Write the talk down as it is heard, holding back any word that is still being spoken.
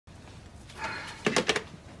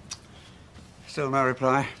Still no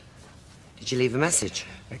reply. Did you leave a message?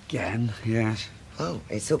 Again, yes. Well,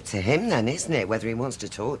 it's up to him then, isn't it, whether he wants to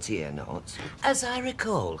talk to you or not? As I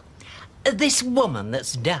recall, this woman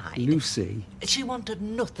that's died... Lucy? She wanted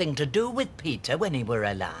nothing to do with Peter when he were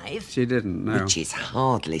alive. She didn't, no. Which is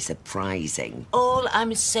hardly surprising. All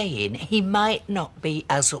I'm saying, he might not be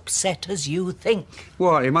as upset as you think.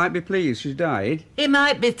 What, he might be pleased she died? He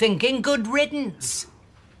might be thinking good riddance.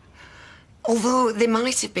 Although they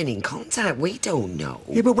might have been in contact, we don't know.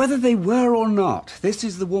 Yeah, but whether they were or not, this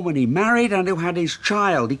is the woman he married and who had his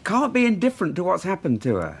child. He can't be indifferent to what's happened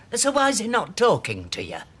to her. So why is he not talking to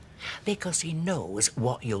you? Because he knows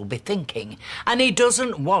what you'll be thinking, and he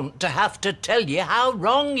doesn't want to have to tell you how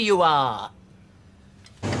wrong you are.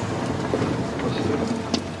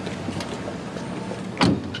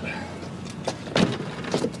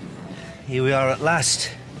 Here we are at last.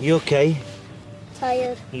 You okay?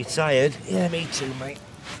 Tired. You tired? Yeah, me too, mate.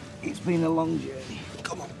 It's been a long journey.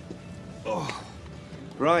 Come on. Oh.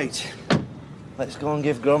 Right. Let's go and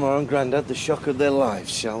give Grandma and Grandad the shock of their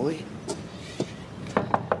lives, shall we?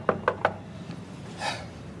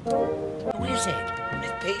 Who is it?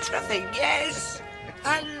 It's Peter, I think, yes.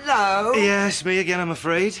 Hello. Yes, me again, I'm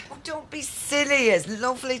afraid. Oh, don't be silly. It's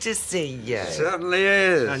lovely to see you. It certainly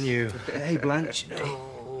is. And you. Hey, Blanche.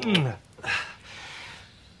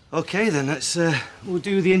 OK, then, let's, we'll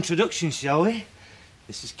do the introduction, shall we?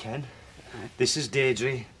 This is Ken. This is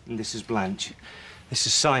Deirdre. And this is Blanche. This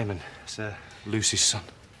is Simon. It's, Lucy's son.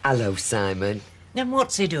 Hello, Simon. Then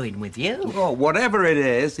what's he doing with you? Oh, whatever it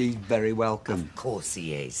is, he's very welcome. Of course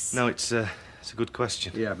he is. No, it's a good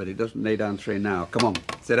question. Yeah, but he doesn't need answering now. Come on,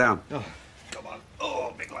 sit down. Oh, come on.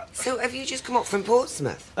 Oh, big lad. So, have you just come up from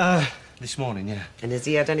Portsmouth? This morning, yeah. And has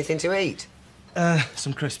he had anything to eat?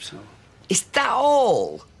 Some crisps. Is that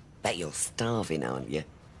all? Bet you're starving, aren't you?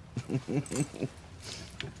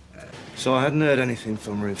 So I hadn't heard anything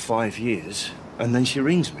from her in 5 years, and then she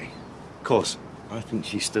rings me. Of course, I think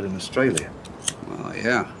she's still in Australia. Well,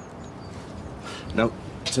 yeah. No,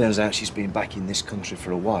 turns out she's been back in this country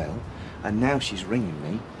for a while, and now she's ringing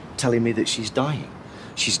me, telling me that she's dying.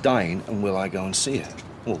 She's dying, and will I go and see her?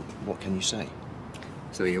 Well, what can you say?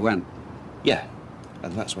 So you went? Yeah,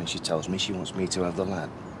 and that's when she tells me she wants me to have the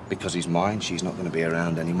lad. Because he's mine, she's not going to be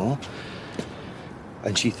around anymore.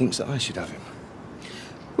 And she thinks that I should have him.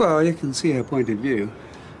 Well, you can see her point of view.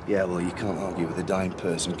 Yeah, well, you can't argue with a dying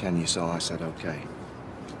person, can you? So I said, OK.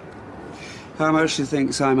 How much do you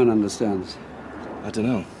think Simon understands? I don't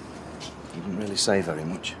know. He didn't really say very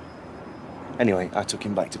much. Anyway, I took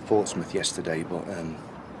him back to Portsmouth yesterday, but,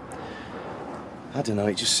 I don't know,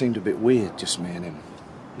 it just seemed a bit weird, just me and him.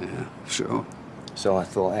 Yeah, sure. So I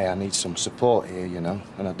thought, hey, I need some support here, you know,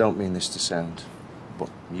 and I don't mean this to sound, but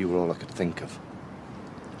you were all I could think of.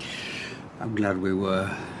 I'm glad we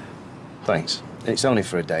were. Thanks. It's only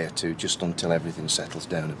for a day or two, just until everything settles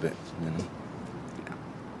down a bit, you know.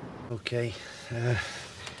 Yeah. OK.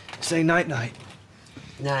 Say night-night.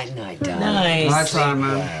 Night-night, darling. Nice. Night,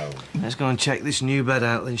 Simon. Wow. Let's go and check this new bed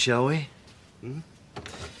out then, shall we?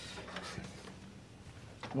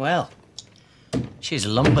 Well, she's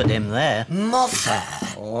lumbered him there. Mother!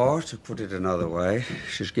 Or, to put it another way,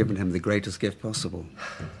 she's given him the greatest gift possible.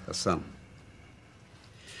 A son.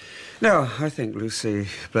 No, I think Lucy,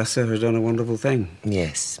 bless her, has done a wonderful thing.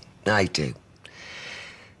 Yes, I do.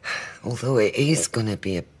 Although it is going to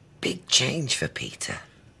be a big change for Peter.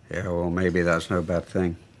 Yeah, well, maybe that's no bad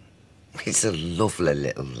thing. He's a lovely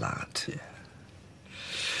little lad. Yeah.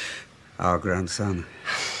 Our grandson.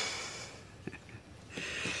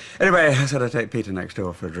 Anyway, I said I'd take Peter next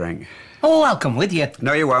door for a drink. Oh, I'll come with you.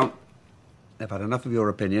 No, you won't. I've had enough of your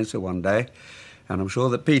opinions for one day, and I'm sure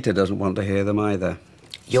that Peter doesn't want to hear them either.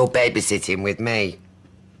 You're babysitting with me.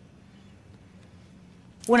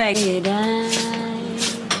 When I...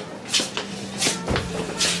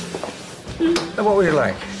 What would you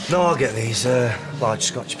like? No, I'll get these, large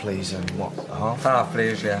scotch, please, and what, half? Half,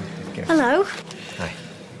 please, yeah. Okay. Hello. Hi.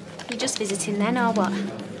 You just visiting then, or what?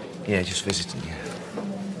 Yeah, just visiting you.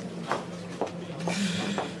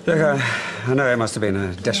 Look, I know it must have been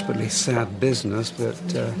a desperately sad business, but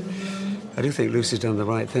I do think Lucy's done the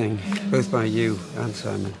right thing, both by you and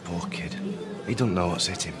Simon. Poor kid. He doesn't know what's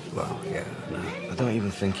hit him. Well, yeah, no. I don't even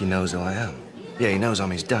think he knows who I am. Yeah, he knows I'm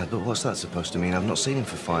his dad, but what's that supposed to mean? I've not seen him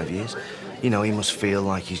for 5 years. You know, he must feel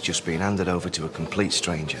like he's just been handed over to a complete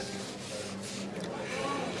stranger.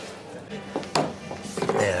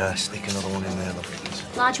 There, stick another one in there, look.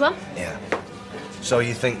 Large one? Yeah. So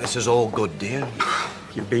you think this is all good, do you?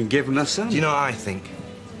 You've been given a son. Do you know what I think?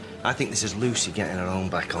 I think this is Lucy getting her own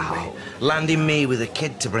back on me. Landing me with a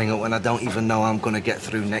kid to bring up when I don't even know I'm going to get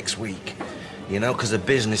through next week. You know, because the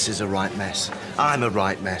business is a right mess. I'm a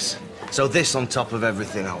right mess. So this on top of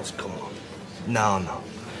everything else, come on. No.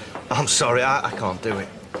 I'm sorry, I can't do it.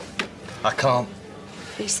 I can't.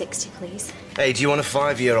 360, please. Hey, do you want a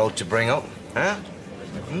 5-year-old to bring up? Huh?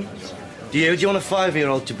 Do you want a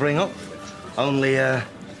 5-year-old to bring up? Only,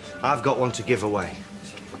 I've got one to give away.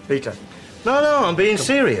 Peter. No, I'm being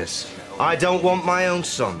serious. I don't want my own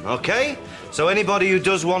son, okay? So anybody who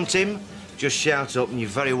does want him, just shout up and you're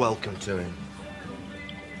very welcome to him.